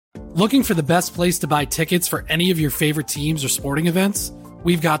Looking for the best place to buy tickets for any of your favorite teams or sporting events?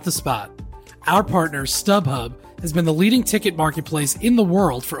 We've got the spot. Our partner, StubHub, has been the leading ticket marketplace in the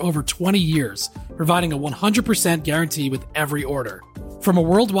world for over 20 years, providing a 100% guarantee with every order. From a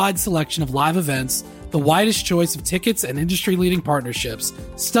worldwide selection of live events, the widest choice of tickets, and industry-leading partnerships,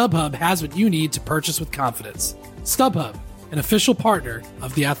 StubHub has what you need to purchase with confidence. StubHub, an official partner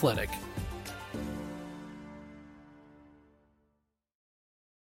of The Athletic.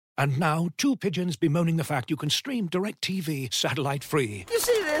 And now, two pigeons bemoaning the fact you can stream DirecTV satellite-free. You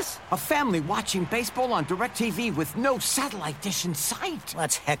see this? A family watching baseball on DirecTV with no satellite dish in sight.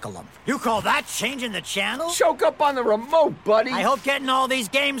 Let's heckle them. You call that changing the channel? Choke up on the remote, buddy. I hope getting all these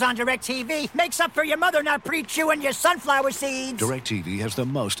games on DirecTV makes up for your mother not pre-chewing your sunflower seeds. DirecTV has the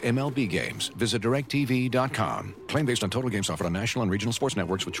most MLB games. Visit DirecTV.com. Claim based on total games offered on national and regional sports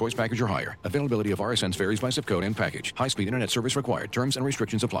networks with choice package or higher. Availability of RSNs varies by zip code and package. High-speed internet service required. Terms and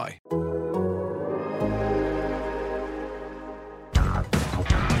restrictions apply.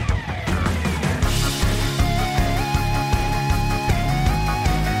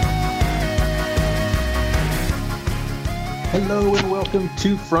 Hello and welcome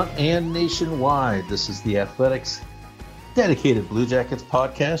to Front and Nationwide. This is the Athletics dedicated Blue Jackets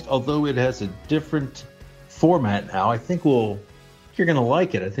podcast, although it has a different format now. I think you're going to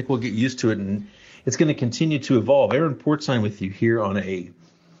like it. I think we'll get used to it, and it's going to continue to evolve. Aaron Portzline with you here on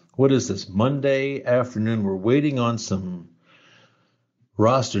what is this, Monday afternoon. We're waiting on some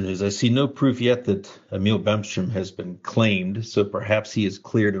roster news. I see no proof yet that Emil Bemstrom has been claimed, so perhaps he is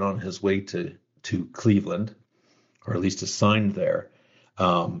cleared and on his way to Cleveland, or at least assigned there.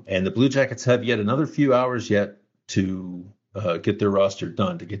 And the Blue Jackets have yet another few hours yet to get their roster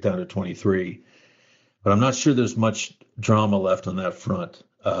done, to get down to 23. But I'm not sure there's much drama left on that front.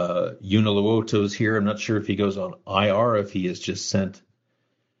 Yuna Luoto's here. I'm not sure if he goes on IR, if he is just sent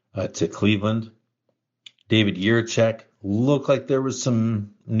to Cleveland. David Jiricek, looked like there was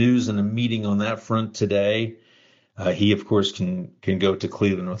some news and a meeting on that front today. He, of course, can go to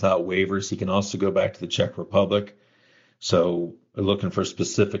Cleveland without waivers. He can also go back to the Czech Republic. So we're looking for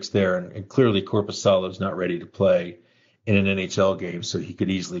specifics there. And clearly Korpisalo's not ready to play in an NHL game, so he could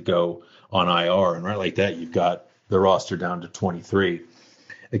easily go on IR. And right like that, you've got the roster down to 23.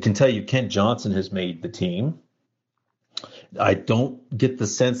 I can tell you Kent Johnson has made the team. I don't get the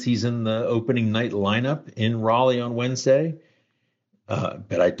sense he's in the opening night lineup in Raleigh on Wednesday.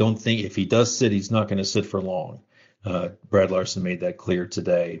 But I don't think if he does sit, he's not going to sit for long. Brad Larson made that clear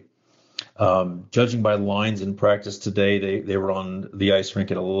today. Judging by lines in practice today, they were on the ice rink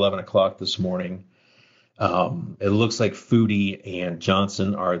at 11 o'clock this morning. It looks like Foudy and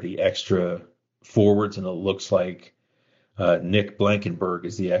Johnson are the extra forwards, and it looks like Nick Blankenberg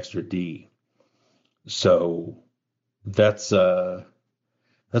is the extra D. So that's where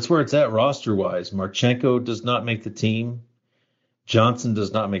it's at roster-wise. Marchenko does not make the team. Johnson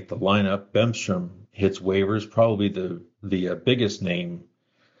does not make the lineup. Bemstrom hits waivers, probably the biggest name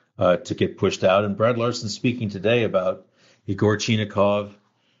to get pushed out. And Brad Larson speaking today about Igor Chinakhov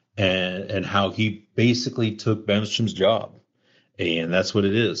and how he basically took Bemstrom's job. And that's what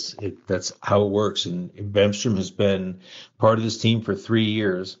it is. That's how it works. And Bemstrom has been part of this team for 3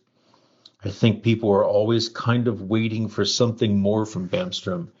 years. I think people are always kind of waiting for something more from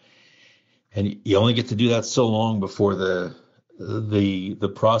Bemstrom. And you only get to do that so long before the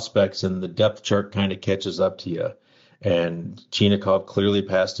prospects and the depth chart kind of catches up to you. And Chinakhov clearly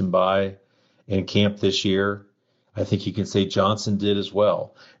passed him by in camp this year. I think you can say Johnson did as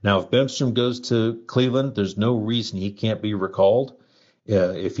well. Now, if Bemstrom goes to Cleveland, there's no reason he can't be recalled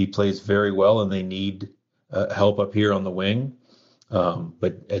if he plays very well and they need help up here on the wing.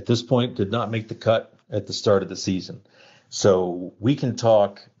 But at this point, did not make the cut at the start of the season. So we can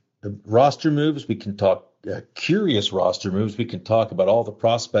talk roster moves. We can talk curious roster moves. We can talk about all the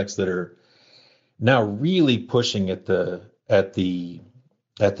prospects that are now really pushing at the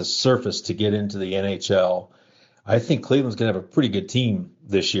surface to get into the NHL. I think Cleveland's going to have a pretty good team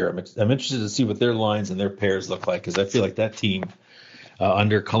this year. I'm interested to see what their lines and their pairs look like, because I feel like that team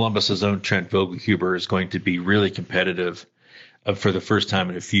under Columbus's own Trent Vogelhuber is going to be really competitive for the first time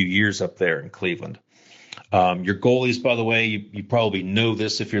in a few years up there in Cleveland. Your goalies, by the way, you probably know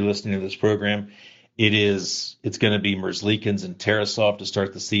this if you're listening to this program. It's going to be Merzlikins and Tarasov to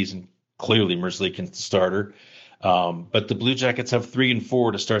start the season. Clearly, Merzlikins the starter. But the Blue Jackets have 3 and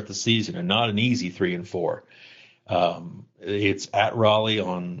 4 to start the season, and not an easy 3 and 4. It's at Raleigh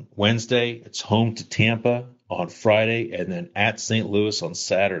on Wednesday. It's home to Tampa on Friday, and then at St. Louis on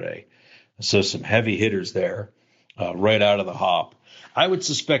Saturday. So some heavy hitters there right out of the hop. I would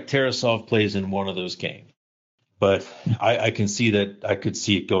suspect Tarasov plays in one of those games. But I can see that. I could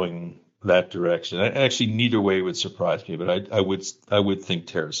see it going that direction. Actually, neither way would surprise me. But I would think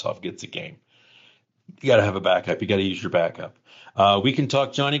Tarasov gets a game. You got to have a backup. You got to use your backup. We can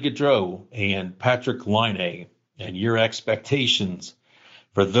talk Johnny Gaudreau and Patrick Laine and your expectations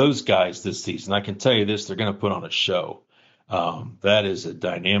for those guys this season. I can tell you this: they're going to put on a show. That is a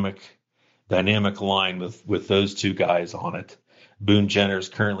dynamic line with those two guys on it. Boone Jenner is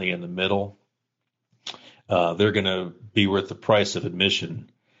currently in the middle. They're going to be worth the price of admission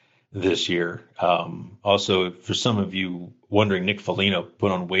this year. Also, for some of you wondering, Nick Foligno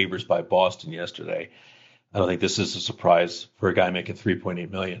put on waivers by Boston yesterday. I don't think this is a surprise for a guy making $3.8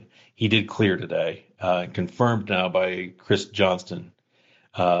 million. He did clear today, confirmed now by Chris Johnston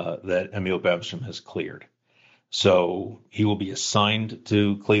that Emil Bemstrom has cleared. So he will be assigned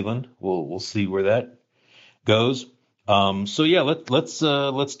to Cleveland. We'll see where that goes. So yeah, let's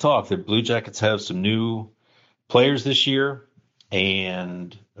talk. The Blue Jackets have some new players this year,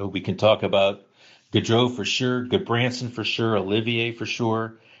 and we can talk about Gaudreau for sure, Goodbranson for sure, Olivier for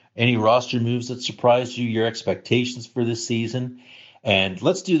sure. Any roster moves that surprised you, your expectations for this season, and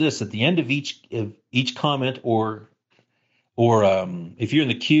let's do this at the end of each comment, or if you're in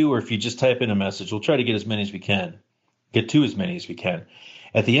the queue, or if you just type in a message, we'll try to get as many as we can, get to as many as we can.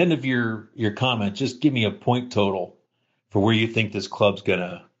 At the end of your comment, just give me a point total for where you think this club's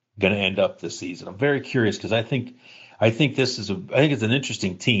gonna end up this season. I'm very curious because I think it's an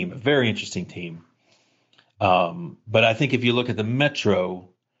interesting team, a very interesting team. But I think if you look at the Metro,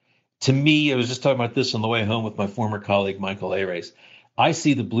 to me, I was just talking about this on the way home with my former colleague Michael Ayres. I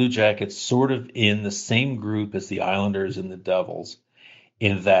see the Blue Jackets sort of in the same group as the Islanders and the Devils,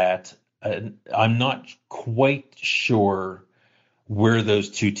 in that I'm not quite sure where those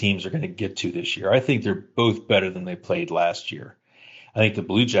two teams are going to get to this year. I think they're both better than they played last year. I think the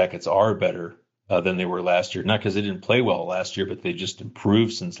Blue Jackets are better than they were last year, not because they didn't play well last year, but they just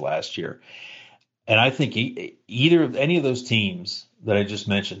improved since last year. And I think any of those teams that I just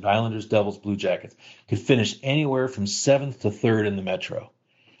mentioned, Islanders, Devils, Blue Jackets, could finish anywhere from 7th to 3rd in the Metro.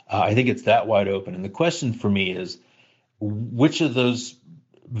 I think it's that wide open. And the question for me is, which of those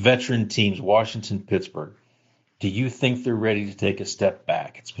veteran teams, Washington, Pittsburgh, do you think they're ready to take a step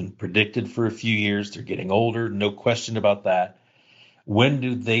back? It's been predicted for a few years. They're getting older, no question about that. When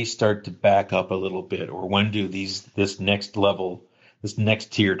do they start to back up a little bit, or when do this next level, this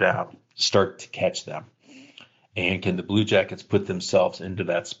next tier down, start to catch them? And can the Blue Jackets put themselves into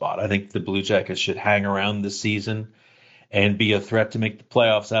that spot? I think the Blue Jackets should hang around this season and be a threat to make the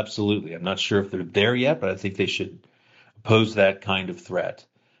playoffs. Absolutely. I'm not sure if they're there yet, but I think they should pose that kind of threat.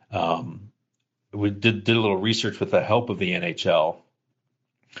 We did a little research with the help of the NHL.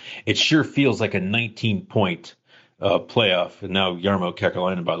 It sure feels like a 19-point playoff. And now Jarmo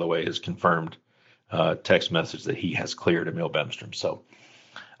Kekalainen, by the way, has confirmed text message that he has cleared Emil Bemstrom. So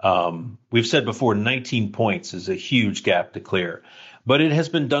we've said before, 19 points is a huge gap to clear, but it has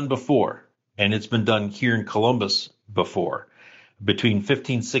been done before, and it's been done here in Columbus before. Between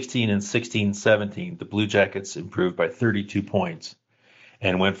 15-16 and 16-17, the Blue Jackets improved by 32 points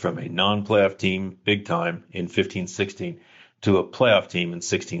and went from a non-playoff team big time in 15-16 to a playoff team in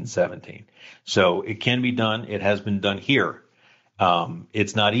 16-17. So it can be done. It has been done here.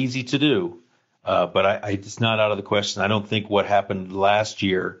 It's not easy to do. But it's not out of the question. I don't think what happened last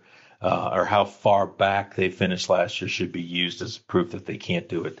year or how far back they finished last year should be used as proof that they can't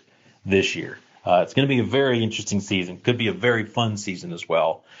do it this year. It's going to be a very interesting season. Could be a very fun season as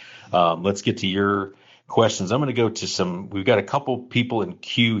well. Let's get to your questions. I'm going to go to we've got a couple people in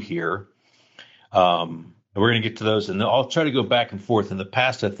queue here. We're going to get to those, and I'll try to go back and forth. In the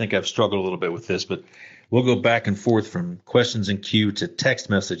past, I think I've struggled a little bit with this, but we'll go back and forth from questions in queue to text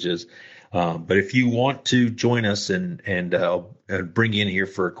messages. But if you want to join us and bring you in here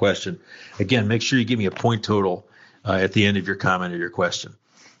for a question, again, make sure you give me a point total at the end of your comment or your question.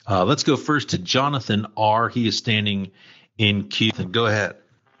 Let's go first to Jonathan R. He is standing in queue. Go ahead.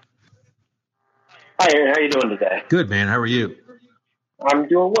 Hi, Aaron. How are you doing today? Good, man. How are you? I'm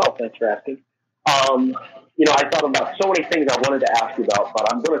doing well. Thanks for asking. I thought about so many things I wanted to ask you about,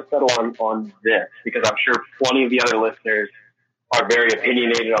 but I'm going to settle on this because I'm sure plenty of the other listeners are very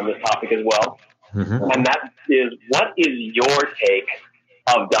opinionated on this topic as well. Mm-hmm. And that is, what is your take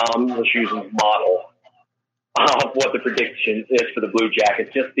of Dom Luszczyszyn's model of what the prediction is for the Blue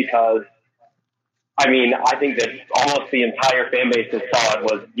Jackets? Just because, I think that almost the entire fan base that saw it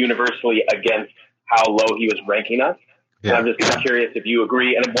was universally against how low he was ranking us. Yeah. And I'm just kind of curious if you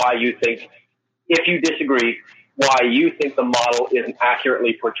agree and why you think, if you disagree, why you think the model isn't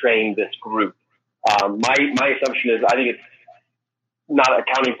accurately portraying this group. My assumption is, I think it's not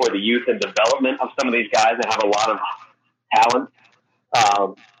accounting for the youth and development of some of these guys that have a lot of talent.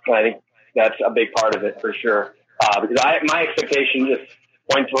 And I think that's a big part of it for sure. Because my expectation, just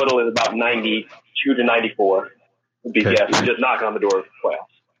point total, is about 92 to 94 would be guess. Just knocking on the door of the playoffs.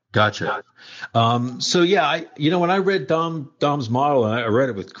 Gotcha. So yeah, when I read Dom's model, and I read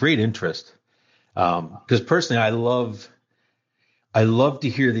it with great interest, because personally, I love to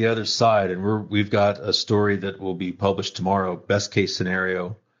hear the other side, and we've got a story that will be published tomorrow. Best case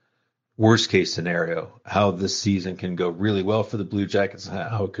scenario, worst case scenario, how this season can go really well for the Blue Jackets and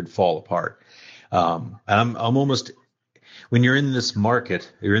how it could fall apart. And I'm almost, when you're in this market,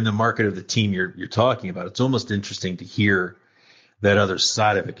 you're in the market of the team you're talking about, it's almost interesting to hear that other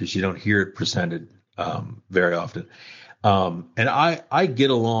side of it, because you don't hear it presented very often. And I get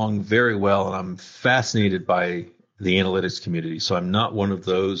along very well, and I'm fascinated by the analytics community. So I'm not one of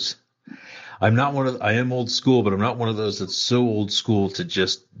those. I am old school, but I'm not one of those that's so old school to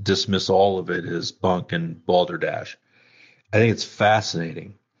just dismiss all of it as bunk and balderdash. I think it's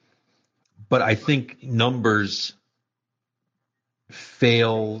fascinating, but I think numbers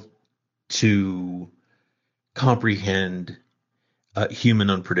fail to comprehend human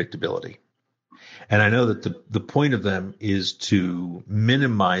unpredictability. And I know that the point of them is to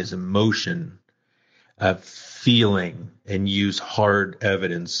minimize emotion, feeling, and use hard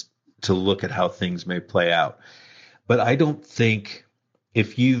evidence to look at how things may play out. But I don't think,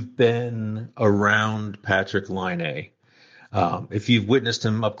 if you've been around Patrik Laine, if you've witnessed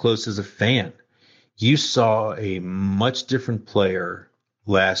him up close as a fan, you saw a much different player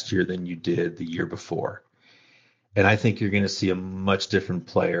last year than you did the year before. And I think you're going to see a much different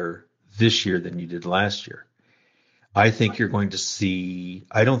player this year than you did last year. I think you're going to see,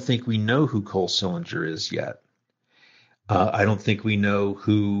 I don't think we know who Cole Sillinger is yet. I don't think we know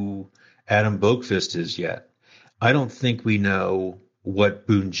who Adam Boqvist is yet. I don't think we know what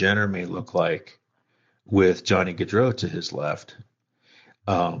Boone Jenner may look like with Johnny Gaudreau to his left.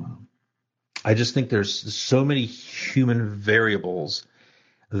 I just think there's so many human variables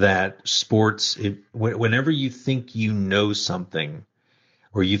that sports, whenever you think you know something,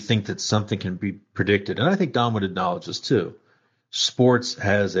 or you think that something can be predicted, and I think Don would acknowledge this too, sports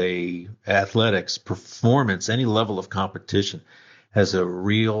has athletics, performance, any level of competition has a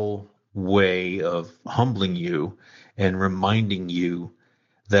real way of humbling you and reminding you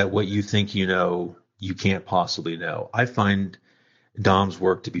that what you think you know, you can't possibly know. I find Dom's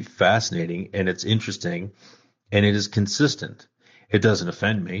work to be fascinating, and it's interesting, and it is consistent. It doesn't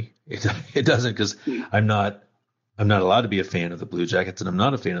offend me. It doesn't, because I'm not allowed to be a fan of the Blue Jackets, and I'm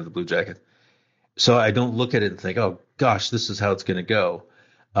not a fan of the Blue Jackets. So I don't look at it and think, oh gosh, this is how it's going to go.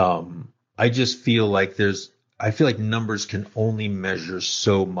 I just feel like numbers can only measure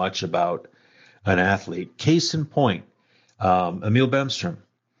so much about an athlete. Case in point, Emil Bemstrom.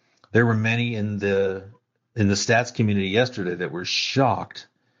 There were many in the stats community yesterday that were shocked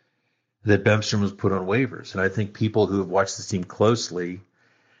that Bemstrom was put on waivers. And I think people who have watched this team closely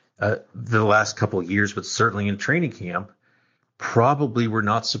the last couple of years, but certainly in training camp, probably were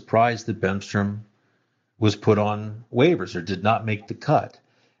not surprised that Bemstrom was put on waivers or did not make the cut.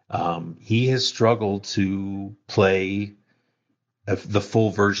 He has struggled to play the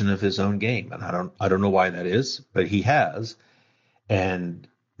full version of his own game, and I don't know why that is, but he has. And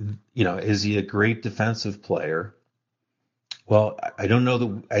is he a great defensive player? Well, I don't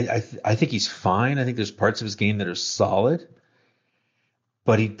know. I think he's fine. I think there's parts of his game that are solid,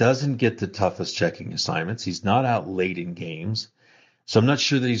 but he doesn't get the toughest checking assignments. He's not out late in games. So I'm not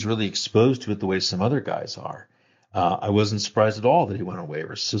sure that he's really exposed to it the way some other guys are. I wasn't surprised at all that he went on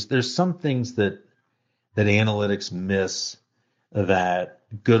waivers. So there's some things that analytics miss that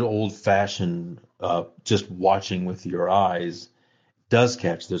good old-fashioned just watching with your eyes does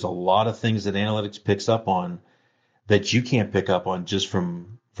catch. There's a lot of things that analytics picks up on that you can't pick up on just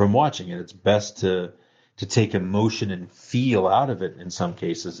from watching it. It's best to take emotion and feel out of it in some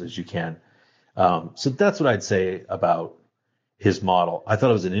cases as you can. So that's what I'd say about his model. I thought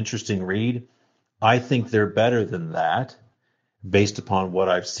it was an interesting read. I think they're better than that based upon what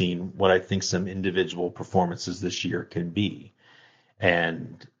I've seen, what I think some individual performances this year can be.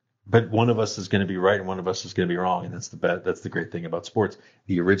 But one of us is going to be right and one of us is going to be wrong. And that's the great thing about sports,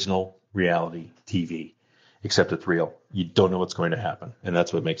 the original reality TV, except it's real. You don't know what's going to happen. And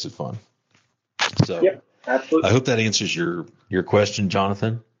that's what makes it fun. So yep, absolutely. I hope that answers your question,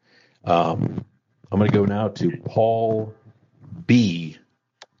 Jonathan. I'm going to go now to Paul B.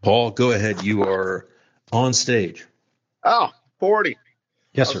 Paul, go ahead. You are on stage. Oh, 40.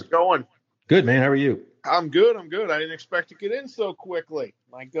 Yes, How's sir. it going? Good, man. How are you? I'm good. I didn't expect to get in so quickly.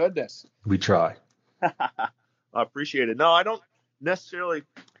 My goodness. We try. I appreciate it. No, I don't necessarily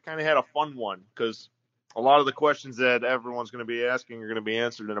kind of had a fun one because a lot of the questions that everyone's going to be asking are going to be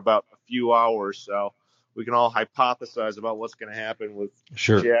answered in about a few hours. So we can all hypothesize about what's going to happen with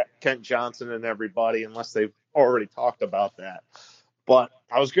Kent Johnson and everybody, unless they've already talked about that. But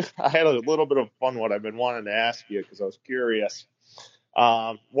I had a little bit of fun what I've been wanting to ask you because I was curious.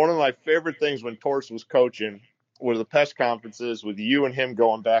 One of my favorite things when Torts was coaching were the press conferences with you and him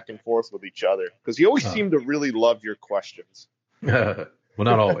going back and forth with each other because he always seemed to really love your questions. Well,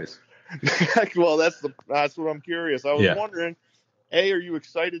 not always. Well, that's what I'm curious. I was wondering, A, are you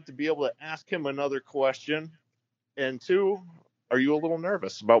excited to be able to ask him another question? And 2, are you a little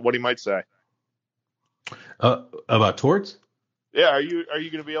nervous about what he might say? About Torts? Yeah, are you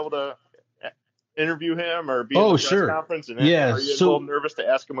going to be able to interview him or be in the press conference? And are you a little nervous to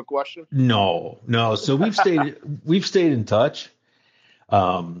ask him a question? No. So we've stayed in touch.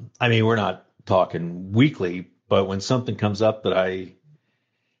 I mean, we're not talking weekly, but when something comes up that I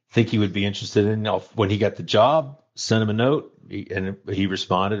think he would be interested in, when he got the job, sent him a note, and he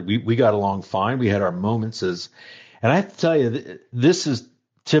responded. We got along fine. We had our moments and I have to tell you, this is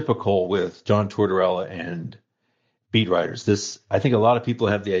typical with John Tortorella and beat writers. I think a lot of people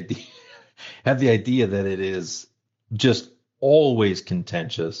have the idea that it is just always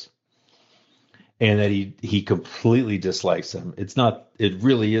contentious and that he completely dislikes them. It's not. It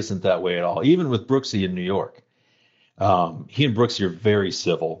really isn't that way at all. Even with Brooksy in New York, he and Brooksy are very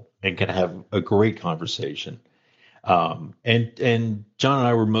civil and can have a great conversation. And John and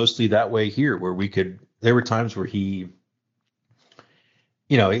I were mostly that way here, where there were times where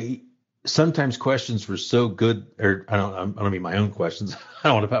sometimes questions were so good, or I don't mean my own questions. I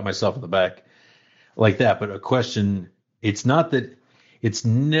don't want to pat myself on the back like that, but a question, it's never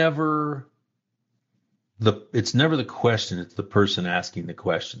the question, it's the person asking the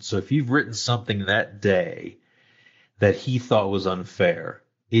question. So if you've written something that day that he thought was unfair,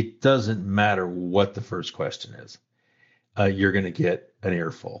 it doesn't matter what the first question is. You're going to get an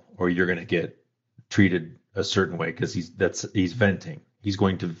earful, or you're going to get treated a certain way because he's venting. He's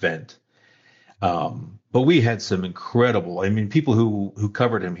going to vent. But we had some incredible, people who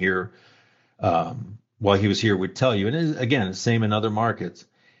covered him here while he was here would tell you, and again, the same in other markets,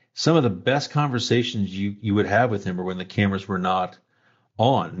 some of the best conversations you would have with him are when the cameras were not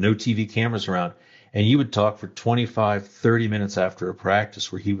on, no TV cameras around, and you would talk for 25, 30 minutes after a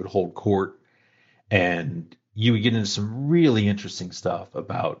practice where he would hold court, and you would get into some really interesting stuff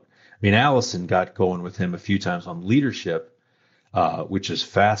about, Allison got going with him a few times on leadership, which is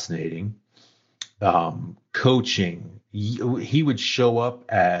fascinating. Coaching, he would show up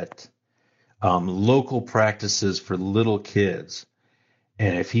at local practices for little kids,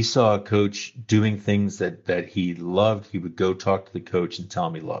 and if he saw a coach doing things that he loved, he would go talk to the coach and tell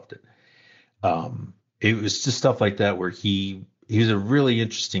him he loved it. It was just stuff like that where he was a really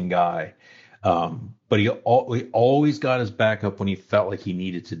interesting guy, but he always got his back up when he felt like he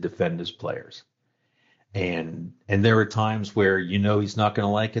needed to defend his players. And there are times where he's not going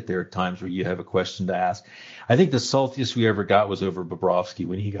to like it. There are times where you have a question to ask. I think the saltiest we ever got was over Bobrovsky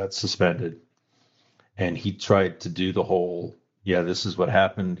when he got suspended. And he tried to do the whole, this is what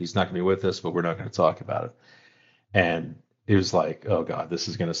happened. He's not going to be with us, but we're not going to talk about it. And it was like, oh, God, this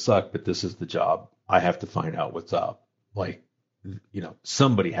is going to suck, but this is the job. I have to find out what's up.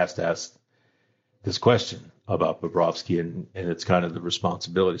 Somebody has to ask this question about Bobrovsky, and it's kind of the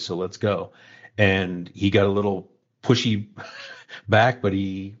responsibility. So let's go. And he got a little pushy back, but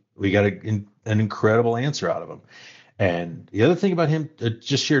we got an incredible answer out of him. And the other thing about him,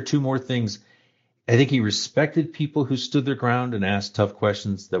 just share 2 more things. I think he respected people who stood their ground and asked tough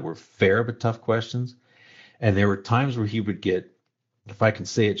questions that were fair but tough questions. And there were times where he would get, if I can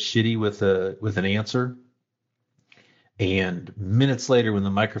say it, shitty with an answer. And minutes later, when the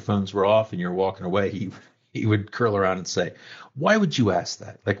microphones were off and you're walking away, he would curl around and say, why would you ask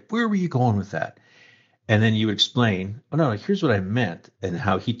that? Where were you going with that? And then you would explain, oh, no, here's what I meant, and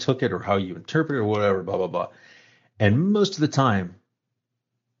how he took it or how you interpret it or whatever, blah, blah, blah. And most of the time,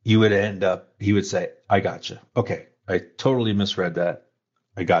 he would say, I gotcha. Okay, I totally misread that.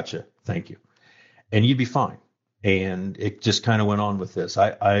 I gotcha. Thank you. And you'd be fine. And it just kind of went on with this.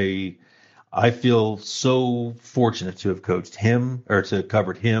 I feel so fortunate to have coached him, or to have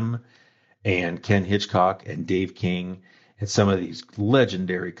covered him and Ken Hitchcock and Dave King and some of these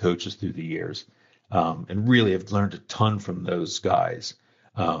legendary coaches through the years, and really have learned a ton from those guys,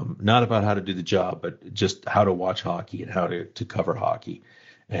 not about how to do the job, but just how to watch hockey and how to cover hockey.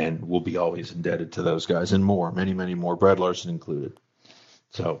 And we'll be always indebted to those guys and more, many, many more, Brad Larson included.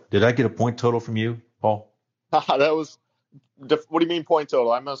 So did I get a point total from you, Paul? That What do you mean point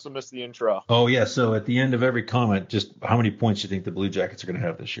total? I must have missed the intro. Oh, yeah. So at the end of every comment, just how many points do you think the Blue Jackets are going to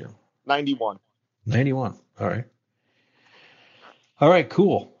have this year? 91. 91. All right. All right,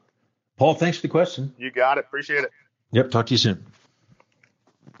 cool. Paul, thanks for the question. You got it. Appreciate it. Yep. Talk to you soon.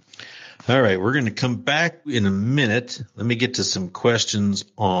 All right. We're going to come back in a minute. Let me get to some questions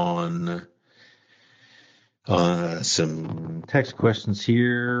on some text questions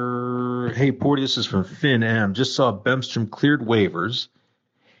here. Hey, Porty, this is from Finn M. Just saw Bemstrom cleared waivers.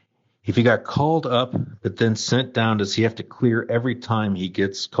 If he got called up but then sent down, does he have to clear every time he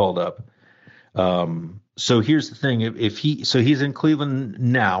gets called up? So here's the thing. He's in Cleveland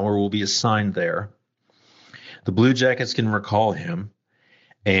now, or will be assigned there. The Blue Jackets can recall him,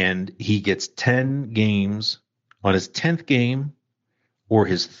 and he gets 10 games on his 10th game or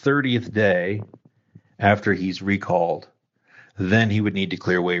his 30th day after he's recalled. Then he would need to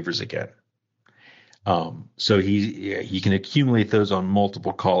clear waivers again. So he can accumulate those on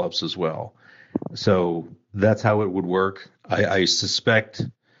multiple call-ups as well. So that's how it would work. I suspect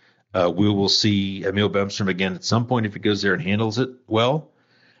we will see Emil Bemstrom again at some point if he goes there and handles it well,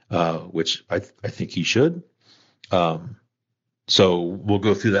 which I think he should. So we'll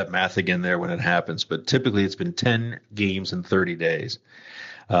go through that math again there when it happens. But typically it's been 10 games in 30 days.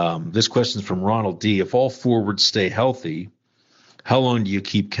 This question is from Ronald D. If all forwards stay healthy, how long do you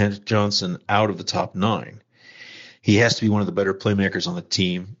keep Kent Johnson out of the top 9? He has to be one of the better playmakers on the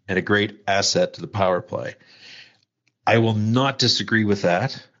team and a great asset to the power play. I will not disagree with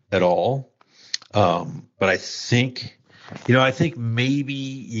that at all. But I think maybe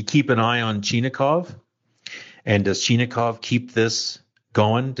you keep an eye on Chinakhov. And does Chinakhov keep this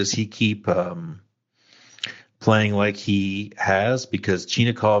going? Does he keep playing like he has? Because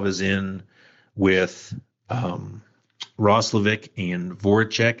Chinakhov is in with Roslovic and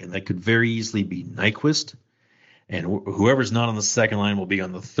Voracek, and that could very easily be Nyquist. And whoever's not on the second line will be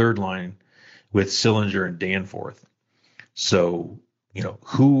on the third line with Sillinger and Danforth. So,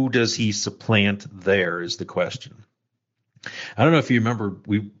 who does he supplant there is the question. I don't know if you remember,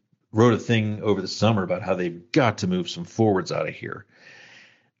 we wrote a thing over the summer about how they've got to move some forwards out of here.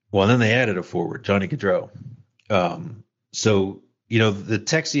 Well, then they added a forward, Johnny Gaudreau. So, the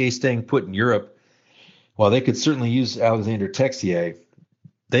Texier staying put in Europe, while they could certainly use Alexander Texier,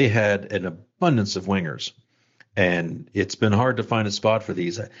 they had an abundance of wingers. And it's been hard to find a spot for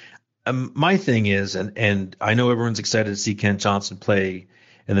these. My thing is, and I know everyone's excited to see Kent Johnson play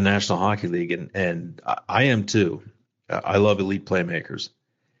in the National Hockey League, and I am too. I love elite playmakers.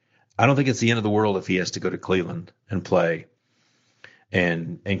 I don't think it's the end of the world if he has to go to Cleveland and play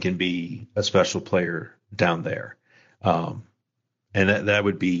and can be a special player down there. And that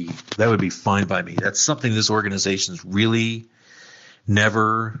would be fine by me. That's something this organization's really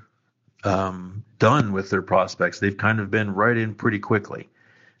never done with their prospects. They've kind of been right in pretty quickly.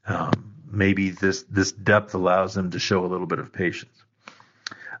 Maybe this depth allows them to show a little bit of patience.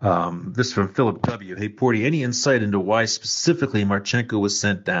 This is from Philip W. Hey, Porty, any insight into why specifically Marchenko was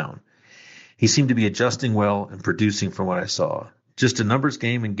sent down? He seemed to be adjusting well and producing from what I saw. Just a numbers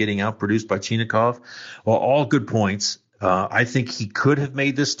game and getting outproduced by Chinakhov? Well, all good points. I think he could have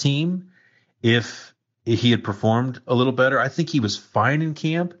made this team if he had performed a little better. I think he was fine in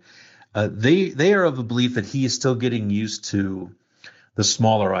camp. They are of the belief that he is still getting used to the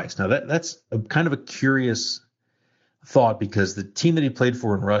smaller ice. Now, that's kind of a curious thought because the team that he played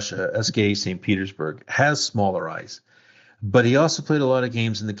for in Russia, SKA St. Petersburg, has smaller ice. But he also played a lot of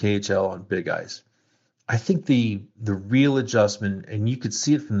games in the KHL on big ice. I think the real adjustment, and you could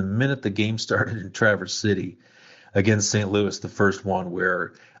see it from the minute the game started in Traverse City against St. Louis, the first one,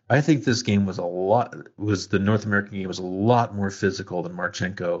 where I think this game was the North American game was a lot more physical than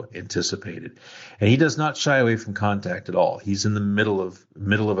Marchenko anticipated. And he does not shy away from contact at all. He's in the middle of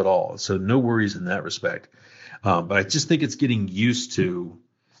it all. So no worries in that respect. But I just think it's getting used to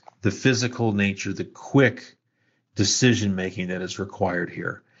the physical nature, the quick decision making that is required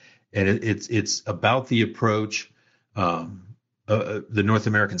here. And it's about the approach, the North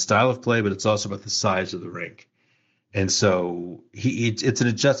American style of play, but it's also about the size of the rink. And so it's an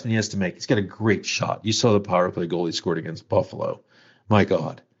adjustment he has to make. He's got a great shot. You saw the power play goal he scored against Buffalo. My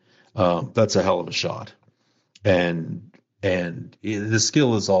God, that's a hell of a shot. And the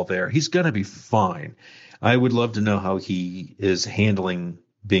skill is all there. He's going to be fine. I would love to know how he is handling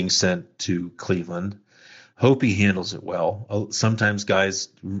being sent to Cleveland. Hope he handles it well. Sometimes guys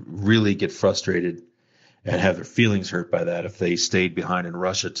really get frustrated and have their feelings hurt by that if they stayed behind in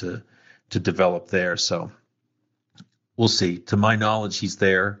Russia to develop there. So we'll see. To my knowledge, he's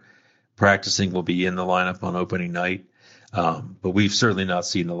there. Practicing, will be in the lineup on opening night. But we've certainly not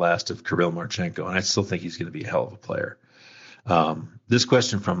seen the last of Kirill Marchenko, and I still think he's going to be a hell of a player. This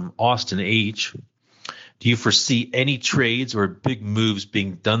question from Austin H. Do you foresee any trades or big moves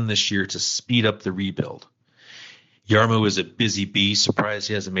being done this year to speed up the rebuild? Yarmo is a busy bee. Surprised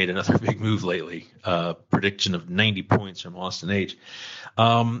he hasn't made another big move lately. Prediction of 90 points from Austin H.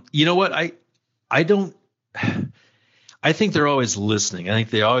 You know what? I don't. I think they're always listening. I think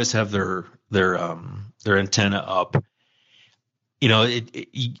they always have their antenna up. You know,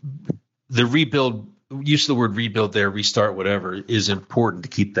 the rebuild. Use of the word rebuild there, restart, whatever, is important to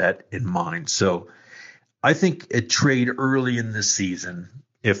keep that in mind. So I think a trade early in the season,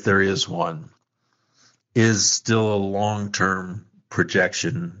 if there is one, is still a long-term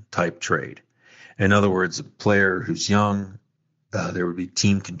projection type trade. In other words, a player who's young, there would be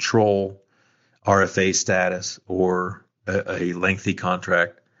team control, RFA status, or a lengthy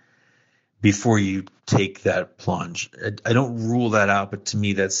contract before you take that plunge. I don't rule that out, but to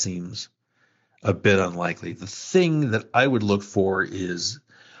me that seems a bit unlikely. The thing that I would look for is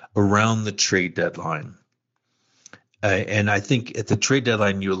around the trade deadline. And I think at the trade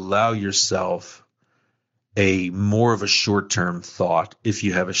deadline, you allow yourself a more of a short-term thought if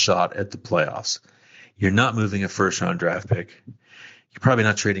you have a shot at the playoffs. You're not moving a first-round draft pick. You're probably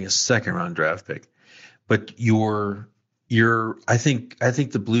not trading a second-round draft pick. But I think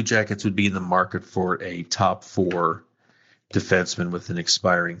the Blue Jackets would be in the market for a top 4 defenseman with an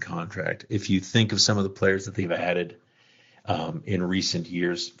expiring contract. If you think of some of the players that they've added in recent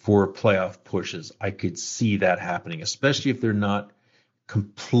years for playoff pushes, I could see that happening, especially if they're not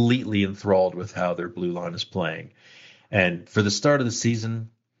completely enthralled with how their blue line is playing. And for the start of the season,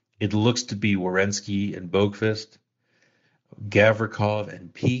 it looks to be Werenski and Boqvist, Gavrikov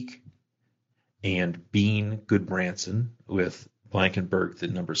and Peak, and Bean Goodbranson with Blankenberg the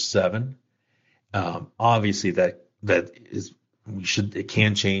number 7. Obviously that is, it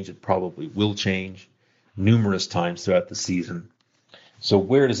can change. It probably will change numerous times throughout the season. So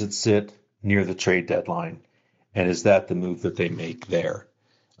where does it sit near the trade deadline? And is that the move that they make there?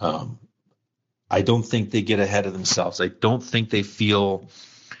 I don't think they get ahead of themselves. I don't think they feel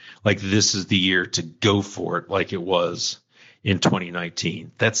like this is the year to go for it like it was in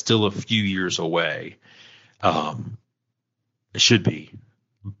 2019. That's still a few years away. It should be.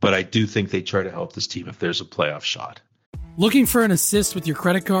 But I do think they try to help this team if there's a playoff shot. Looking for an assist with your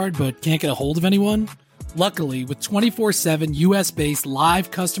credit card but can't get a hold of anyone? Luckily, with 24/7 US-based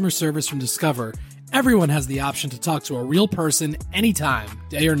live customer service from Discover, everyone has the option to talk to a real person anytime,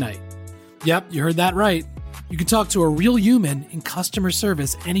 day or night. Yep, you heard that right. You can talk to a real human in customer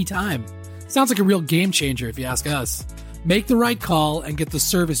service anytime. Sounds like a real game changer if you ask us. Make the right call and get the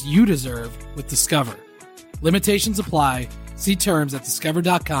service you deserve with Discover. Limitations apply. See terms at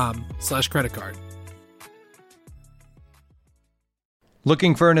discover.com/creditcard.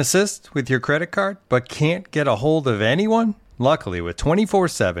 Looking for an assist with your credit card but can't get a hold of anyone? Luckily, with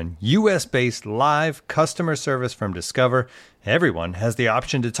 24/7 US-based live customer service from Discover, everyone has the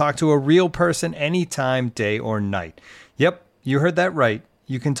option to talk to a real person anytime, day or night. Yep, you heard that right.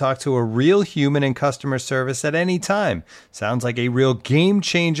 You can talk to a real human in customer service at any time. Sounds like a real game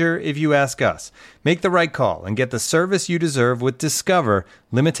changer if you ask us. Make the right call and get the service you deserve with Discover.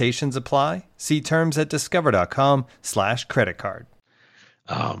 Limitations apply. See terms at discover.com/creditcard.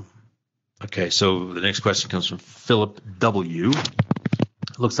 Okay, so the next question comes from Philip W.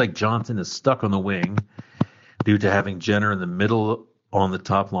 Looks like Johnson is stuck on the wing due to having Jenner in the middle on the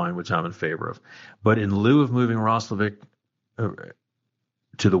top line, which I'm in favor of. But in lieu of moving Roslovic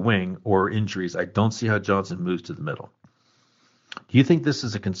to the wing or injuries, I don't see how Johnson moves to the middle. Do you think this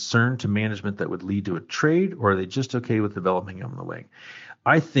is a concern to management that would lead to a trade, or are they just okay with developing him on the wing?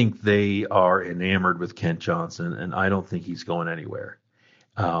 I think they are enamored with Kent Johnson, and I don't think he's going anywhere.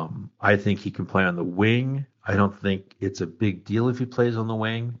 I think he can play on the wing. I don't think it's a big deal if he plays on the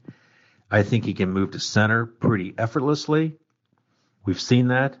wing. I think he can move to center pretty effortlessly. We've seen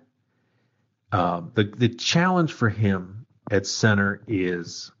that. The challenge for him at center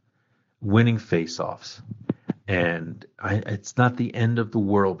is winning faceoffs. And it's not the end of the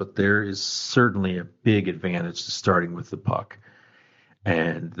world, but there is certainly a big advantage to starting with the puck.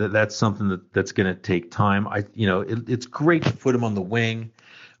 And that's something that's going to take time. It's great to put him on the wing.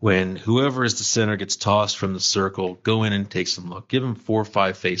 When whoever is the center gets tossed from the circle, go in and take some look. Give him 4 or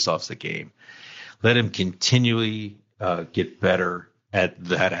 5 faceoffs a game. Let him continually get better at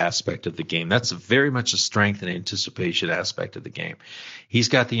that aspect of the game. That's very much a strength and anticipation aspect of the game. He's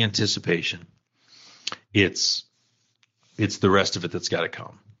got the anticipation. It's the rest of it that's got to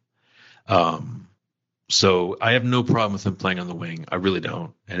come. So I have no problem with him playing on the wing. I really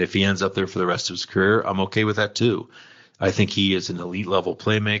don't. And if he ends up there for the rest of his career, I'm okay with that too. I think he is an elite level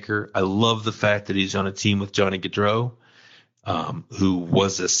playmaker. I love the fact that he's on a team with Johnny Gaudreau. who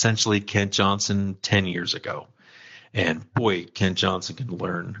was essentially Kent Johnson 10 years ago. And boy, Kent Johnson can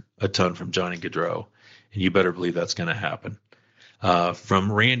learn a ton from Johnny Gaudreau, and you better believe that's going to happen.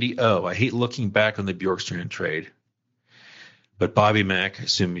 From Randy O, I hate looking back on the Bjorkstrand trade, but Bobby Mack, I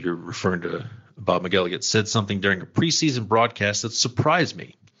assume you're referring to Bob McElligott, said something during a preseason broadcast that surprised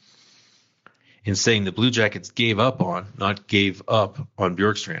me in saying the Blue Jackets not gave up on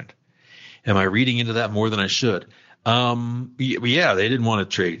Bjorkstrand. Am I reading into that more than I should? Yeah, they didn't want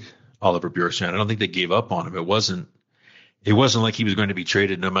to trade Oliver Bjorkstrand. I don't think they gave up on him. It wasn't like he was going to be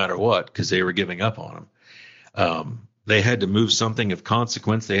traded no matter what, because they were giving up on him. They had to move something of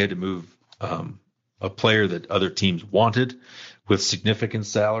consequence. They had to move a player that other teams wanted with significant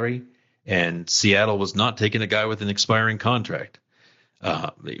salary, and Seattle was not taking a guy with an expiring contract.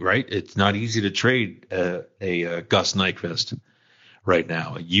 Right? It's not easy to trade a Gus Nyquist right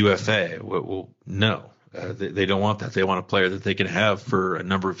now, a UFA. Well, no. They don't want that. They want a player that they can have for a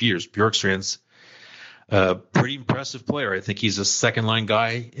number of years. Bjorkstrand's a pretty impressive player. I think he's a second-line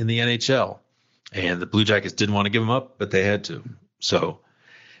guy in the NHL. And the Blue Jackets didn't want to give him up, but they had to. So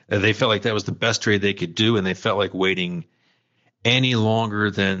they felt like that was the best trade they could do, and they felt like waiting any longer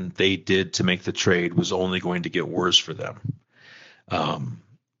than they did to make the trade was only going to get worse for them.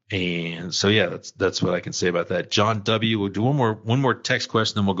 And so, yeah, that's what I can say about that. John W. We'll do one more text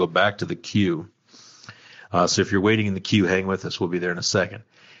question, then we'll go back to the queue. So if you're waiting in the queue, hang with us. We'll be there in a second.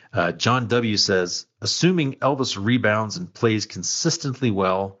 John W. says, assuming Elvis rebounds and plays consistently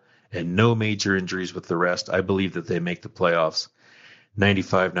well and no major injuries with the rest, I believe that they make the playoffs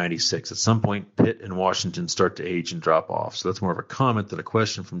 95-96. At some point, Pitt and Washington start to age and drop off. So that's more of a comment than a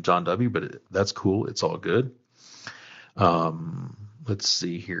question from John W., but that's cool. It's all good. Let's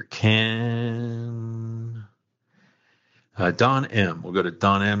see here. Don M. We'll go to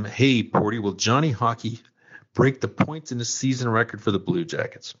Don M. Hey, Porty, will Johnny Hockey break the points in the season record for the Blue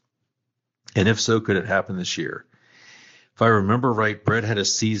Jackets? And if so, could it happen this year? If I remember right, Brett had a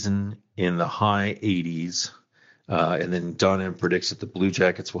season in the high 80s, and then Don M. predicts that the Blue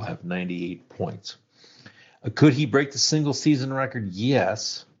Jackets will have 98 points. Could he break the single season record?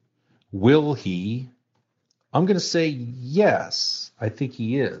 Yes. Will he? I'm going to say yes. I think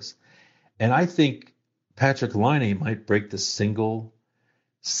he is. And I think Patrick Laine might break the single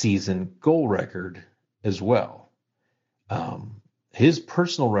season goal record as well. His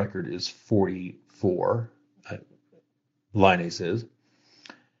personal record is 44. Laine's is.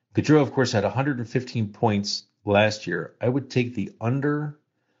 Gaudreau, of course, had 115 points last year. I would take the under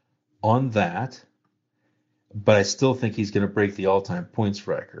on that, but I still think he's going to break the all-time points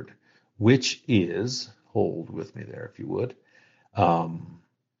record, which is, hold with me there if you would.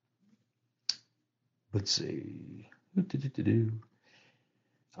 Let's see.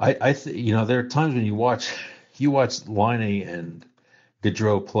 I there are times when you watch Laine and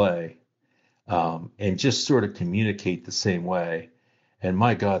Gaudreau play, and just sort of communicate the same way. And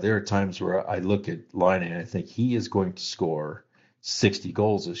my God, there are times where I look at Laine and I think he is going to score 60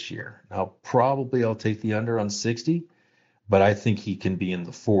 goals this year. Now, probably I'll take the under on 60, but I think he can be in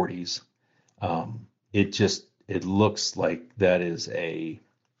the 40s. It looks like that is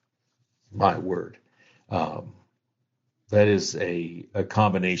my word. That is a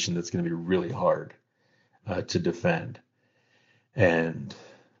combination that's going to be really hard to defend. And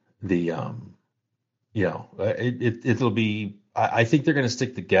it'll be, I think they're going to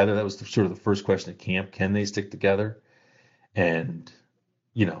stick together. That was sort of the first question at camp. Can they stick together? And,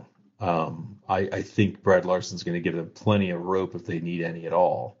 I think Brad Larsen's going to give them plenty of rope if they need any at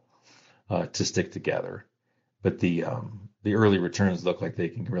all to stick together. But the early returns look like they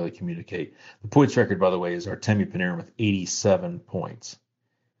can really communicate. The points record, by the way, is Artemi Panarin with 87 points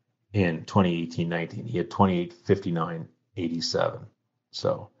in 2018-19. He had 28, 59, 87.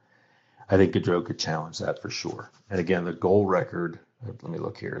 So I think Gaudreau could challenge that for sure. And again, the goal record, let me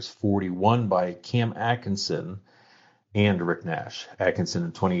look here, is 41 by Cam Atkinson and Rick Nash. Atkinson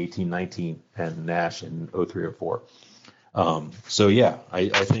in 2018-19 and Nash in 03-04. So yeah, I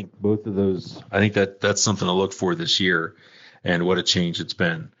think both of those, I think that's something to look for this year, and what a change it's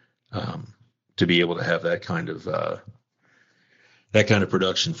been to be able to have that kind of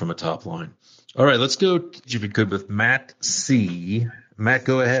production from a top line. All right, let's go, if you could, with Matt C. Matt,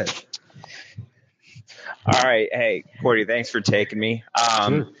 go ahead. All right. Hey, Porty, thanks for taking me.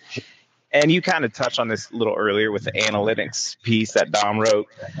 Sure. And you kind of touched on this a little earlier with the analytics piece that Dom wrote.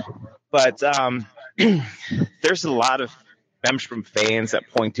 But there's a lot of Bemstrom fans that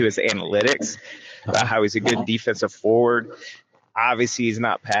point to his analytics, about how he's a good defensive forward. Obviously, he's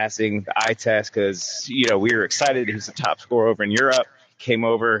not passing the eye test because, we were excited he was the top scorer over in Europe. Came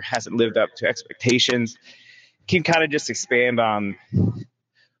over, hasn't lived up to expectations. can kind of just expand on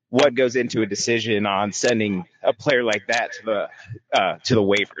what goes into a decision on sending a player like that to the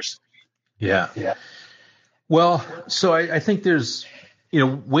waivers. Yeah. Well, so I think there's,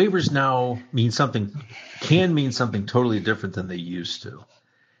 waivers now can mean something totally different than they used to.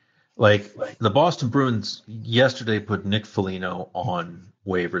 Like the Boston Bruins yesterday put Nick Foligno on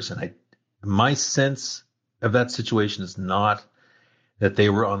waivers, and my sense of that situation is not that they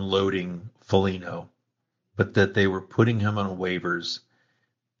were unloading Foligno, but that they were putting him on waivers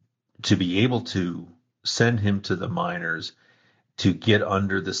to be able to send him to the minors to get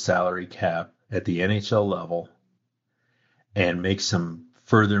under the salary cap at the NHL level and make some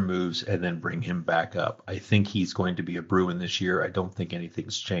further moves and then bring him back up. I think he's going to be a Bruin this year. I don't think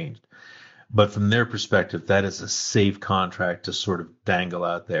anything's changed. But from their perspective, that is a safe contract to sort of dangle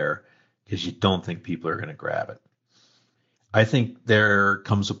out there because you don't think people are going to grab it. I think there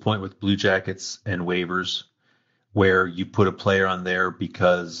comes a point with Blue Jackets and waivers where you put a player on there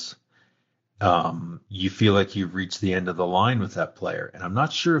because you feel like you've reached the end of the line with that player. And I'm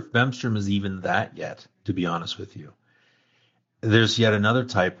not sure if Bemstrom is even that yet, to be honest with you. There's yet another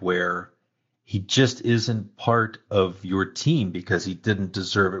type where he just isn't part of your team because he didn't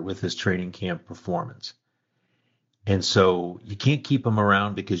deserve it with his training camp performance. And so you can't keep him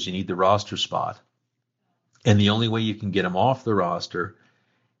around because you need the roster spot. And the only way you can get him off the roster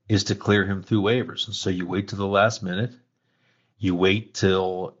is to clear him through waivers. And so you wait to the last minute. You wait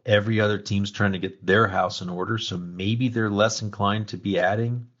till every other team's trying to get their house in order. So maybe they're less inclined to be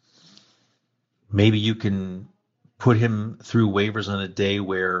adding. Maybe you can put him through waivers on a day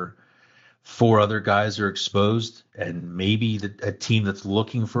where 4 other guys are exposed, and maybe a team that's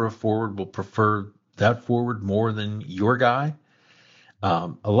looking for a forward will prefer that forward more than your guy.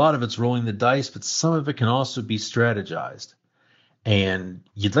 A lot of it's rolling the dice, but some of it can also be strategized. And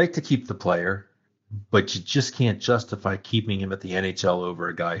you'd like to keep the player, but you just can't justify keeping him at the NHL over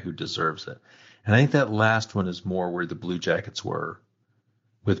a guy who deserves it. And I think that last one is more where the Blue Jackets were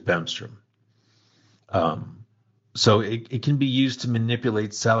with Bemstrom. So it can be used to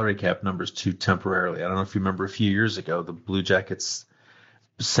manipulate salary cap numbers too temporarily. I don't know if you remember a few years ago, the Blue Jackets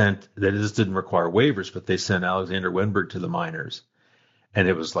sent, that this didn't require waivers, but they sent Alexander Wenberg to the minors. And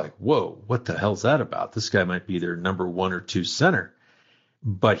it was like, whoa, what the hell's that about? This guy might be their number 1 or 2 center.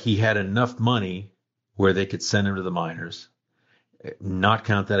 But he had enough money where they could send him to the minors, not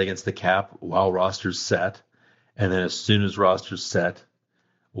count that against the cap while roster's set. And then as soon as roster's set,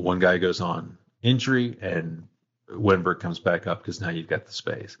 one guy goes on injury and Wenberg comes back up because now you've got the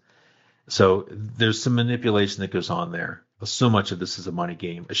space. So there's some manipulation that goes on there. So much of this is a money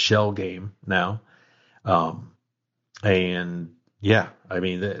game, a shell game now. And yeah, I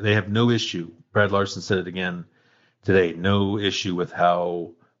mean, they have no issue. Brad Larson said it again today, no issue with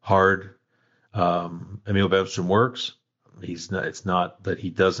how hard Emil Bemstrom works. It's not that he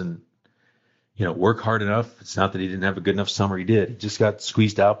doesn't, work hard enough. It's not that he didn't have a good enough summer. He did. He just got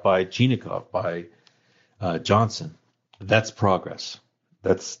squeezed out by Chinakhov, by Johnson. That's progress.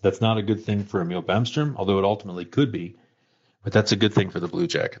 That's not a good thing for Emil Bemstrom, although it ultimately could be. But that's a good thing for the Blue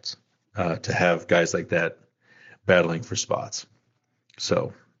Jackets to have guys like that battling for spots.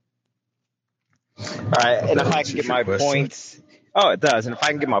 So, all right, and if I can get my points, it does. And if I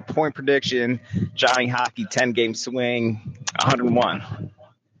can get my point prediction, Johnny Hockey 10-game swing, 101.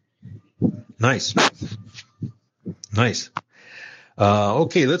 Nice.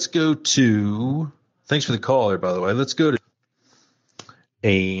 Okay, let's go to. Thanks for the call there, by the way. Let's go to.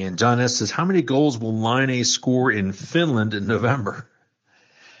 And John S. says, how many goals will Laine score in Finland in November?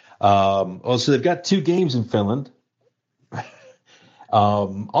 So they've got 2 games in Finland.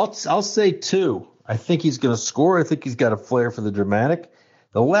 I'll say 2. I think he's going to score. I think he's got a flair for the dramatic.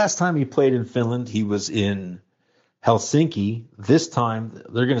 The last time he played in Finland, he was in Helsinki. This time,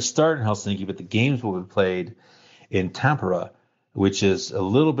 they're going to start in Helsinki, but the games will be played in Tampere, which is a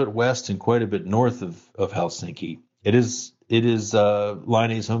little bit west and quite a bit north of Helsinki. It is Laine's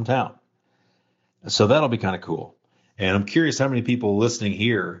hometown. So that'll be kind of cool. And I'm curious how many people listening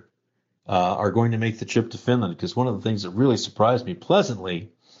here are going to make the trip to Finland, because one of the things that really surprised me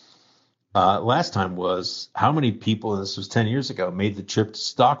pleasantly last time was how many people, and this was 10 years ago, made the trip to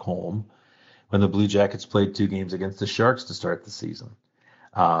Stockholm when the Blue Jackets played 2 games against the Sharks to start the season.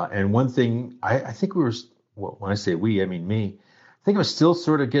 And one thing, I think we were, well, when I say we, I mean me, I think I was still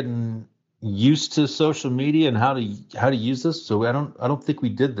sort of getting used to social media and how to use this. So I don't think we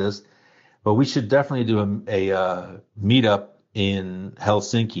did this, but we should definitely do a meetup in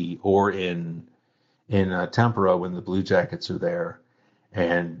Helsinki or in Tampere when the Blue Jackets are there,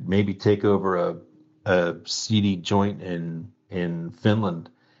 and maybe take over a seedy joint in Finland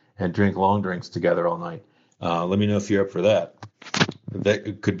and drink long drinks together all night. Let me know if you're up for that.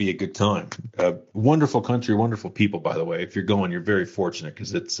 That could be a good time. Wonderful country, wonderful people, by the way. If you're going, you're very fortunate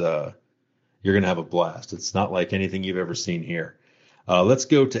because it's you're going to have a blast. It's not like anything you've ever seen here. Let's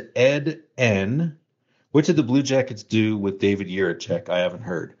go to Ed N. What did the Blue Jackets do with David Jiricek? I haven't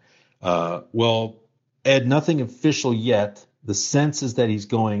heard. Well, Ed, nothing official yet. The sense is that he's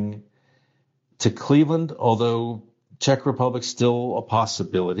going to Cleveland, although Czech Republic's still a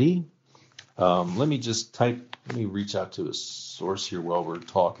possibility. Let me reach out to a source here while we're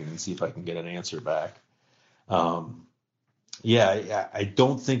talking and see if I can get an answer back. I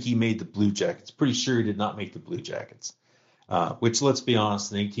don't think he made the Blue Jackets. Pretty sure he did not make the Blue Jackets, which, let's be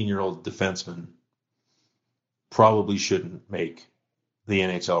honest, an 18-year-old defenseman probably shouldn't make the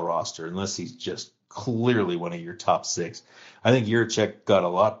NHL roster unless he's just clearly one of your top 6. I think Jiricek got a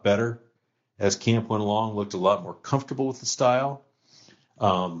lot better as camp went along, looked a lot more comfortable with the style.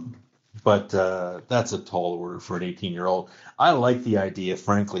 But that's a tall order for an 18-year-old. I like the idea,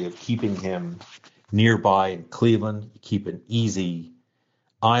 frankly, of keeping him nearby in Cleveland. You keep an easy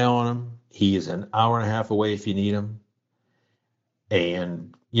eye on him. He is an hour and a half away if you need him.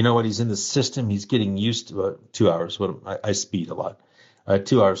 And you know what? He's in the system. He's getting used to 2 hours. I speed a lot.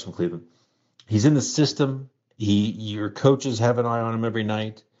 2 hours from Cleveland. He's in the system. Your coaches have an eye on him every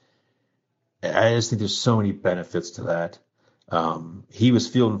night. I just think there's so many benefits to that. He was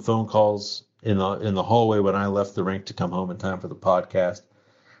fielding phone calls in the hallway when I left the rink to come home in time for the podcast.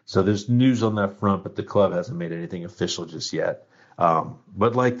 So there's news on that front, but the club hasn't made anything official just yet.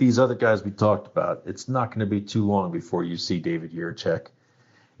 But like these other guys we talked about, it's not going to be too long before you see David Jiricek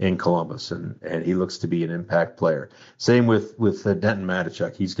in Columbus, and he looks to be an impact player. Same with Denton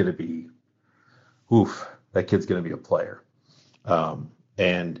Mateychuk. He's going to be, that kid's going to be a player.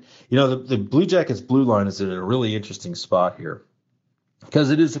 And, the Blue Jackets blue line is in a really interesting spot here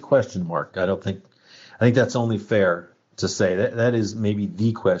because it is a question mark. I think that's only fair to say. That is maybe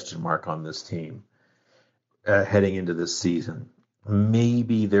the question mark on this team heading into this season.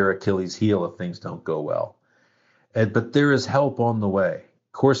 Maybe their Achilles heel if things don't go well. But there is help on the way.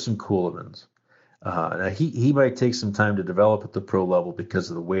 Corson Ceulemans. Now he might take some time to develop at the pro level because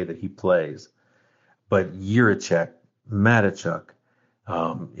of the way that he plays. But Jiricek, Mateychuk,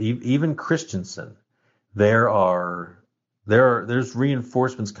 even Christensen, there's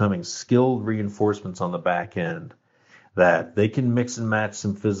reinforcements coming, skilled reinforcements on the back end that they can mix and match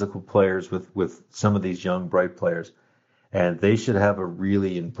some physical players with some of these young, bright players. And they should have a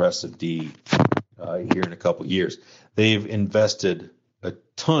really impressive D here in a couple of years. They've invested a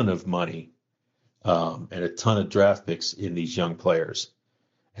ton of money and a ton of draft picks in these young players.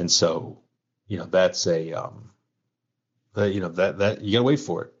 And so, that's that you gotta wait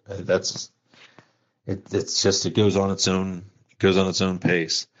for it. It's just, it goes on its own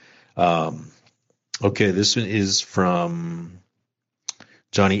pace. Okay, this one is from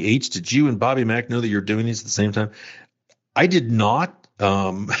Johnny H. Did you and Bobby Mack know that you're doing these at the same time? I did not.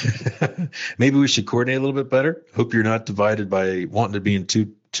 Maybe we should coordinate a little bit better. Hope you're not divided by wanting to be in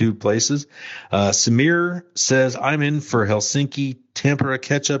two places. Samir says, I'm in for Helsinki Tampere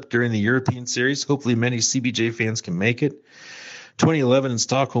catch-up during the European Series. Hopefully many CBJ fans can make it. 2011 in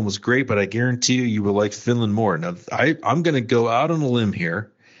Stockholm was great, but I guarantee you will like Finland more. Now, I'm going to go out on a limb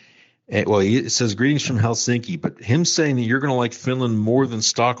here. It says greetings from Helsinki, but him saying that you're going to like Finland more than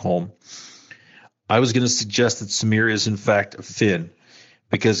Stockholm, I was going to suggest that Samir is in fact a Finn,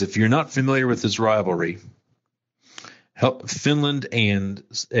 because if you're not familiar with this rivalry, Finland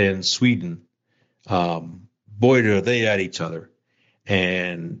and Sweden, boy, are they at each other.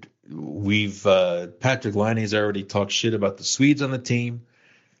 And Patrick Laine has already talked shit about the Swedes on the team.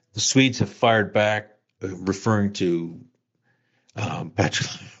 The Swedes have fired back, referring to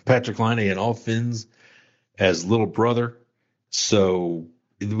Patrick Laine and all Finns as little brother. So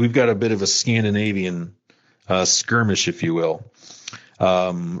we've got a bit of a Scandinavian skirmish, if you will.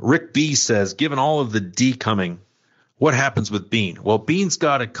 Rick B says, given all of the D coming, what happens with Bean? Well, Bean's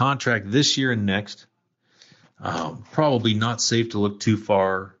got a contract this year and next. Probably not safe to look too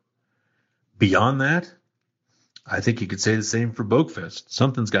far beyond that. I think you could say the same for Boqvist.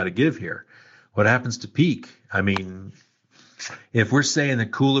 Something's got to give here. What happens to Peak? I mean, if we're saying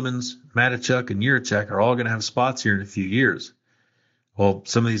that Ceulemans, Mateychuk, and Jiricek are all going to have spots here in a few years, well,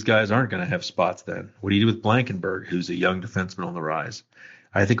 some of these guys aren't going to have spots then. What do you do with Blankenberg, who's a young defenseman on the rise?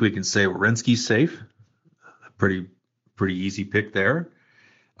 I think we can say Werenski's safe. A pretty easy pick there.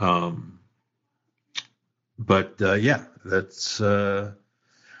 Yeah, that's the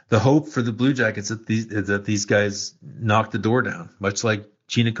hope for the Blue Jackets that these guys knock the door down, much like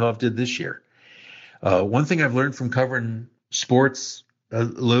Chinakhov did this year. One thing I've learned from covering sports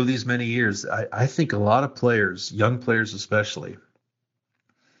lo these many years, I think a lot of players, young players especially,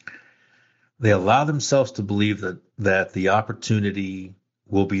 they allow themselves to believe that the opportunity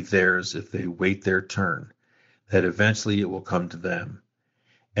will be theirs if they wait their turn, that eventually it will come to them.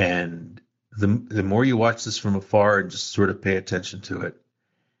 And the more you watch this from afar and just sort of pay attention to it,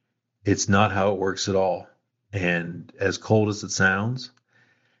 it's not how it works at all. And as cold as it sounds,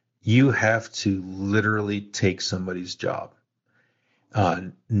 you have to literally take somebody's job.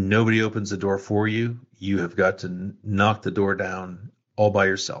 Nobody opens the door for you. You have got to knock the door down all by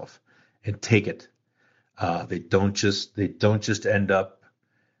yourself and take it. They don't just end up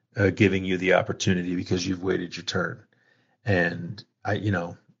giving you the opportunity because you've waited your turn. And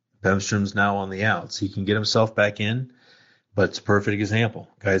Bemstrom's now on the outs. He can get himself back in, but it's a perfect example.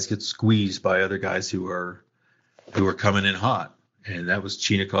 Guys get squeezed by other guys who are coming in hot, and that was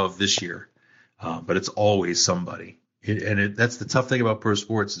Chinakhov this year. But it's always somebody. That's the tough thing about pro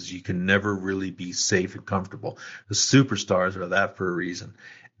sports is you can never really be safe and comfortable. The superstars are that for a reason.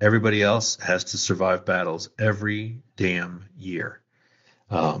 Everybody else has to survive battles every damn year.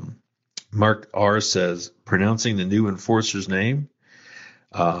 Mark R. says, pronouncing the new enforcer's name?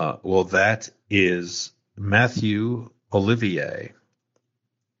 Well, that is Matthew Olivier.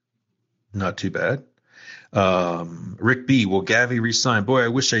 Not too bad. Rick B. Will Gavi resign? Boy, I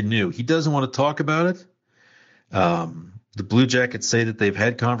wish I knew. He doesn't want to talk about it. The Blue Jackets say that they've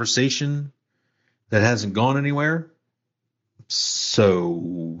had conversation that hasn't gone anywhere.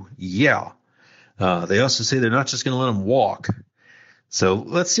 So, yeah. They also say they're not just going to let him walk. So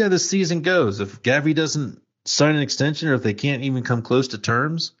let's see how this season goes. If Gavi doesn't sign an extension, or if they can't even come close to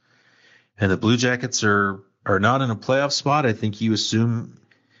terms, and the Blue Jackets are not in a playoff spot, I think you assume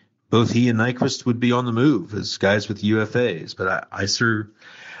both he and Nyquist would be on the move as guys with UFAs. But I sure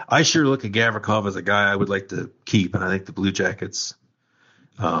look at Gavrikov as a guy I would like to keep, and I think the Blue Jackets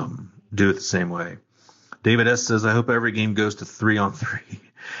do it the same way. David S. says, I hope every game goes to 3-on-3.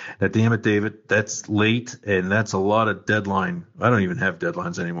 Now, damn it, David, that's late, and that's a lot of deadline. I don't even have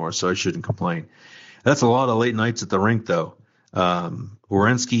deadlines anymore, so I shouldn't complain. That's a lot of late nights at the rink, though.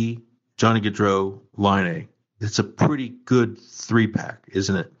 Werenski, Johnny Gaudreau, Laine. It's a pretty good 3-pack,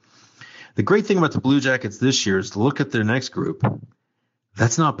 isn't it? The great thing about the Blue Jackets this year is to look at their next group.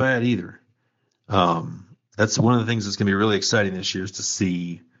 That's not bad either. That's one of the things that's going to be really exciting this year is to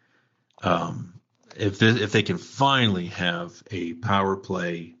see if they can finally have a power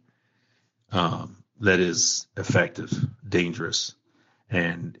play that is effective, dangerous.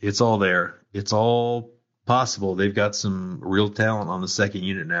 And it's all there. It's all possible. They've got some real talent on the second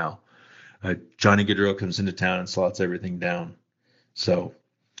unit now. Johnny Gaudreau comes into town and slots everything down. So,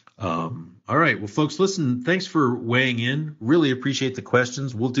 all right. Well, folks, listen, thanks for weighing in. Really appreciate the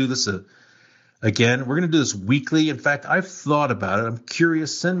questions. We'll do this again. We're going to do this weekly. In fact, I've thought about it. I'm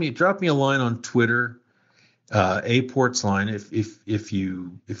curious. Drop me a line on Twitter, a Ports line, if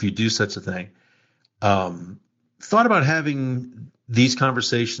you do such a thing. Thought about having these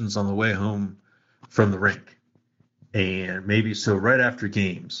conversations on the way home from the rink, and maybe so right after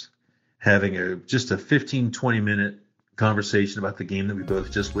games, having just a 15-20 minute conversation about the game that we both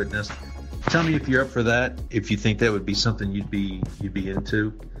just witnessed. Tell me if you're up for that. If you think that would be something you'd be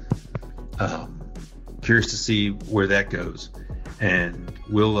into. Curious to see where that goes, and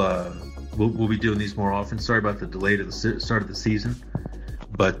we'll be doing these more often. Sorry about the delay to the start of the season,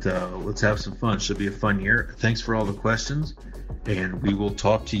 but let's have some fun. Should be a fun year. Thanks for all the questions, and we will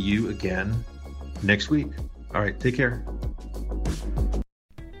talk to you again next week. All right, take care.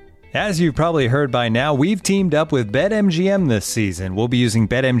 As you've probably heard by now, we've teamed up with BetMGM this season. We'll be using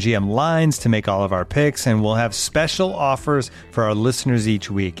BetMGM lines to make all of our picks, and we'll have special offers for our listeners each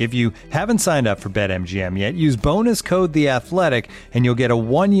week. If you haven't signed up for BetMGM yet, use bonus code The Athletic, and you'll get a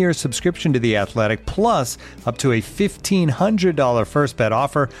 1-year subscription to The Athletic, plus up to a $1,500 first bet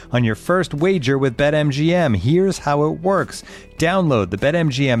offer on your first wager with BetMGM. Here's how it works. Download the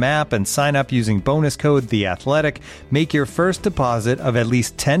BetMGM app and sign up using bonus code The Athletic. Make your first deposit of at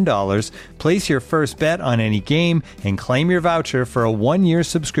least $10. Place your first bet on any game and claim your voucher for a 1-year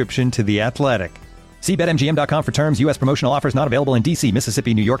subscription to The Athletic. See BetMGM.com for terms. U.S. promotional offers not available in D.C.,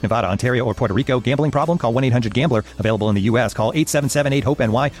 Mississippi, New York, Nevada, Ontario, or Puerto Rico. Gambling problem? Call 1-800-GAMBLER. Available in the U.S. Call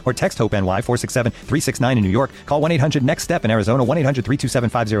 877-8-HOPE-NY or text HOPE-NY 467-369 in New York. Call 1-800-NEXT-STEP in Arizona.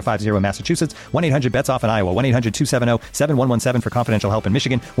 1-800-327-5050 in Massachusetts. 1-800-BETS-OFF in Iowa. 1-800-270-7117 for confidential help in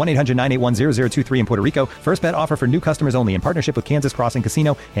Michigan. 1-800-981-0023 in Puerto Rico. First bet offer for new customers only in partnership with Kansas Crossing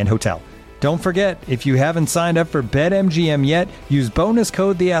Casino and Hotel. Don't forget, if you haven't signed up for BetMGM yet, use bonus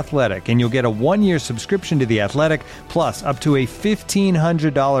code The Athletic, and you'll get a 1-year subscription to The Athletic, plus up to a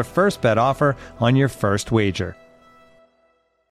 $1,500 first bet offer on your first wager.